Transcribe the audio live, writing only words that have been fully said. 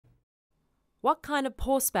What kind of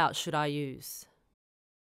pour spout should I use?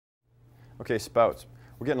 Okay, spouts.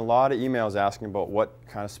 We're getting a lot of emails asking about what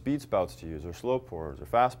kind of speed spouts to use, or slow pours, or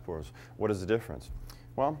fast pours. What is the difference?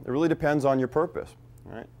 Well, it really depends on your purpose.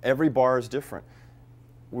 Right? Every bar is different.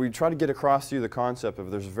 We try to get across to you the concept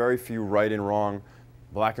of there's very few right and wrong,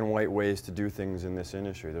 black and white ways to do things in this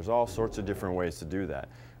industry. There's all sorts of different ways to do that.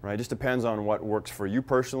 Right? It just depends on what works for you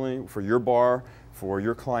personally, for your bar, for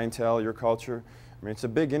your clientele, your culture. I mean, it's a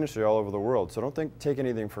big industry all over the world, so don't take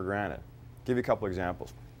anything for granted. I'll give you a couple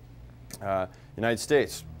examples. United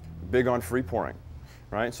States, big on free pouring,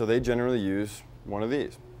 right? So they generally use one of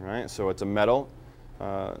these, right? So it's a metal,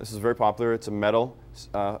 this is very popular, it's a metal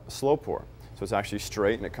slow pour. So it's actually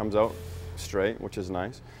straight and it comes out straight, which is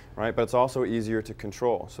nice, right? But it's also easier to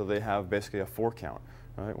control. So they have basically a 4 count,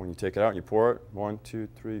 right? When you take it out, you pour it, 1, 2,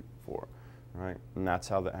 3, 4, right? And that's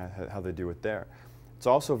how they do it there. It's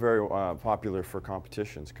also very popular for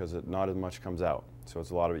competitions because not as much comes out. So it's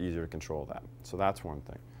a lot easier to control that. So that's one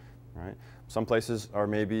thing. Right? Some places are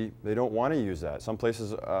maybe they don't want to use that. Some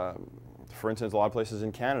places, for instance, a lot of places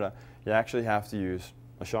in Canada, you actually have to use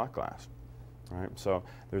a shot glass. Right? So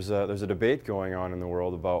there's a debate going on in the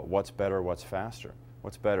world about what's better, what's faster.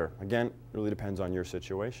 What's better? Again, it really depends on your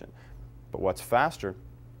situation. But what's faster?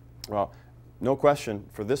 Well, no question,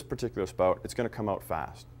 for this particular spout, it's going to come out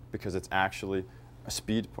fast because it's actually a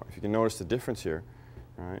speed point. If you can notice the difference here,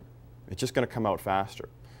 right? It's just going to come out faster.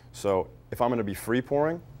 So if I'm going to be free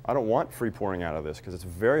pouring, I don't want free pouring out of this because it's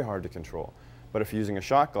very hard to control. But if you're using a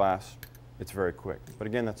shot glass, it's very quick. But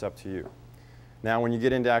again, that's up to you. Now when you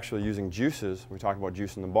get into actually using juices, we talk about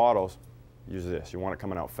juice in the bottles, use this. You want it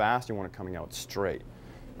coming out fast, you want it coming out straight.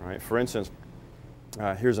 Right? For instance,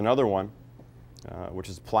 here's another one, which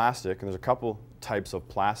is plastic, and there's a couple types of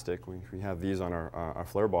plastic. We have these on our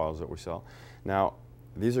Flair bottles that we sell. Now,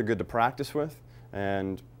 these are good to practice with,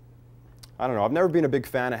 and I don't know, I've never been a big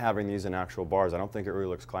fan of having these in actual bars. I don't think it really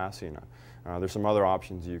looks classy enough. There's some other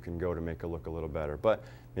options you can go to make it look a little better, but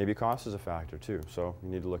maybe cost is a factor too, so you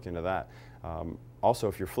need to look into that. Also,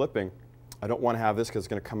 if you're flipping, I don't want to have this because it's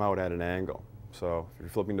going to come out at an angle. So if you're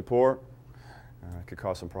flipping to pour, it could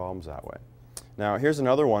cause some problems that way. Now here's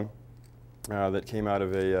another one that came out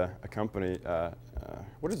of a company,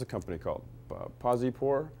 what is the company called? Posi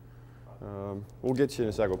Pour? We'll get you in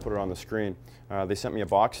a sec, we'll put it on the screen. They sent me a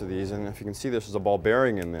box of these, and if you can see, there's a ball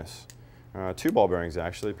bearing in this. 2 ball bearings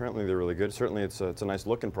actually. Apparently they're really good. Certainly it's a nice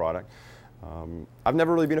looking product. I've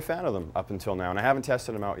never really been a fan of them up until now, and I haven't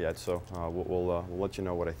tested them out yet, so we'll let you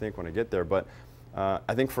know what I think when I get there. But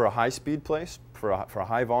I think for a high speed place, for a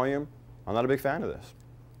high volume, I'm not a big fan of this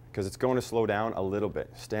because it's going to slow down a little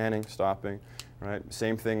bit. Standing, stopping, right?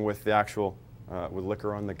 Same thing with the actual, with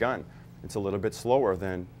liquor on the gun. It's a little bit slower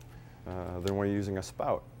than when you're using a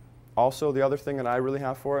spout. Also, the other thing that I really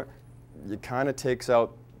have for it, it kind of takes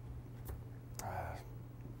out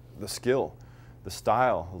the skill, the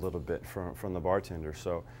style a little bit from the bartender.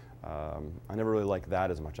 So I never really like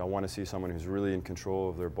that as much. I want to see someone who's really in control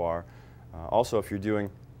of their bar. Also, if you're doing,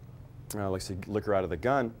 like say, liquor out of the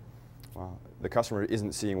gun, the customer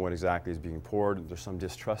isn't seeing what exactly is being poured. There's some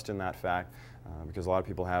distrust in that fact because a lot of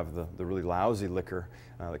people have the really lousy liquor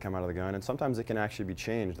that come out of the gun, and sometimes it can actually be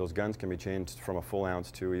changed. Those guns can be changed from a full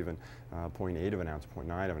ounce to even 0.8 of an ounce,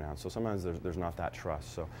 0.9 of an ounce. So sometimes there's not that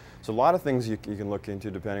trust. So a lot of things you can look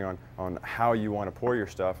into depending on how you want to pour your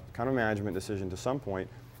stuff. Kind of a management decision to some point,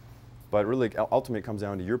 but really ultimately it comes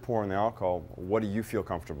down to your pouring the alcohol. What do you feel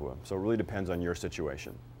comfortable with? So it really depends on your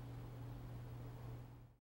situation.